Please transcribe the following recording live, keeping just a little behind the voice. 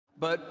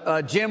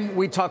But, Jim,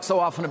 we talk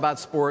so often about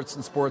sports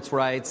and sports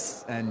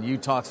rights, and you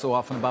talk so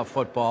often about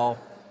football,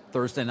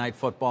 Thursday Night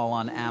Football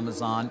on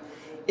Amazon.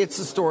 It's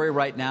a story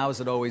right now,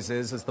 as it always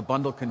is, as the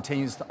bundle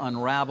continues to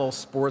unravel.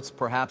 Sports,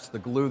 perhaps the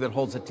glue that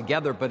holds it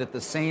together, but at the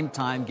same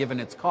time,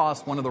 given its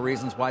cost, one of the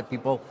reasons why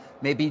people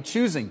may be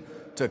choosing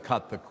to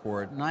cut the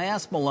cord. And I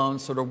asked Malone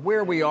sort of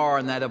where we are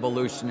in that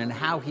evolution and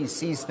how he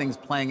sees things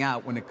playing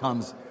out when it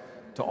comes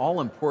to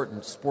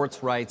all-important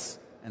sports rights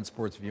and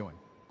sports viewing.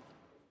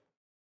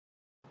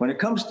 When it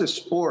comes to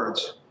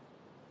sports,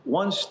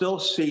 one still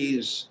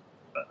sees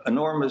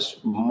enormous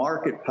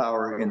market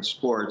power in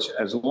sports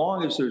as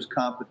long as there's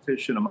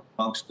competition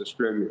amongst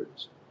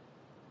distributors.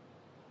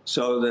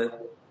 So that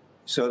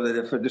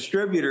if a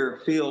distributor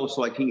feels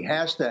like he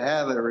has to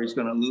have it or he's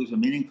going to lose a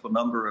meaningful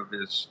number of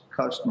his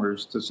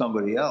customers to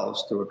somebody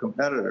else, to a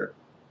competitor,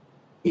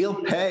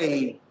 he'll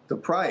pay the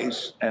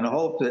price and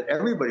hope that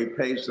everybody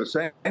pays the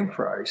same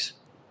price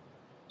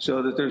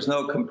so that there's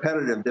no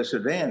competitive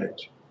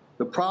disadvantage.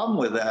 The problem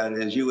with that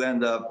is you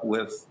end up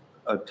with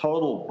a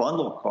total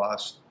bundle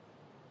cost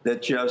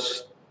that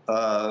just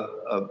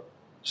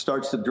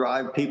starts to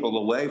drive people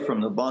away from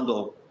the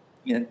bundle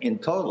in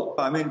total.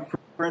 I mean,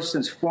 for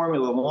instance,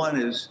 Formula One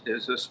is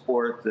a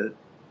sport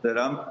that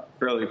I'm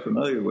fairly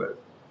familiar with.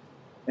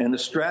 And the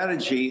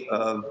strategy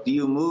of, do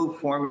you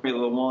move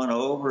Formula One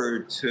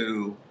over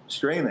to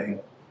streaming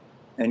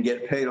and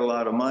get paid a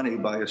lot of money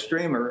by a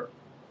streamer,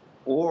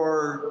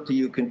 or do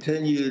you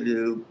continue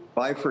to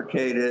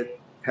bifurcate it,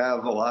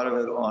 have a lot of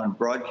it on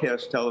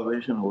broadcast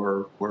television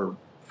or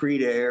free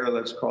to air,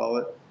 let's call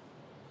it?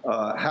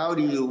 How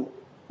do you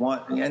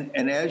want,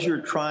 and as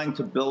you're trying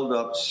to build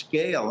up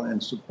scale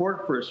and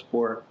support for a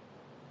sport,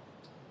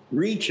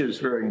 reach is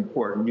very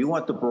important. You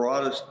want the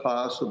broadest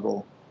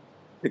possible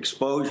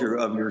exposure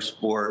of your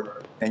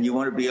sport, and you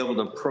want to be able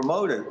to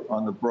promote it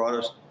on the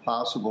broadest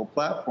possible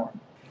platform.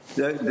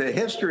 The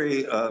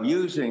history of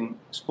using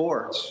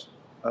sports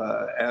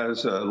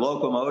as a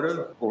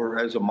locomotive or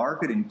as a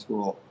marketing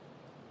tool,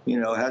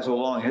 has a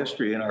long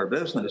history in our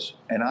business.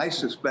 And I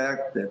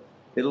suspect that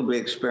it'll be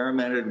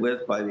experimented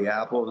with by the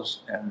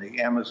Apples and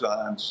the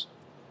Amazons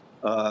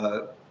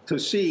to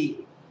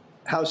see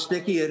how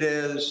sticky it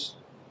is,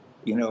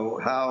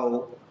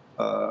 how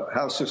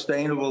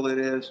sustainable it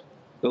is.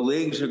 The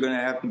leagues are going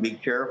to have to be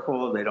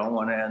careful. They don't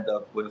want to end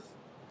up with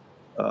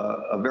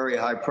a very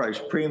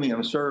high-priced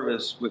premium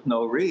service with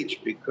no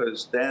reach,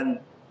 because then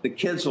the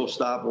kids will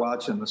stop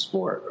watching the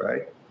sport,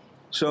 right?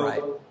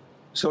 So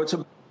it's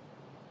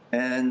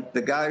and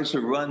the guys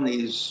who run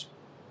these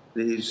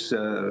leagues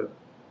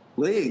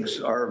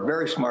are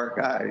very smart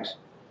guys,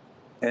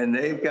 and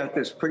they've got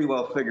this pretty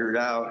well figured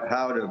out,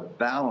 how to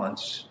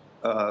balance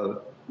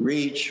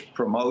reach,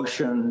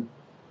 promotion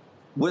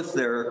with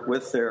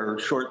their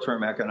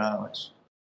short-term economics.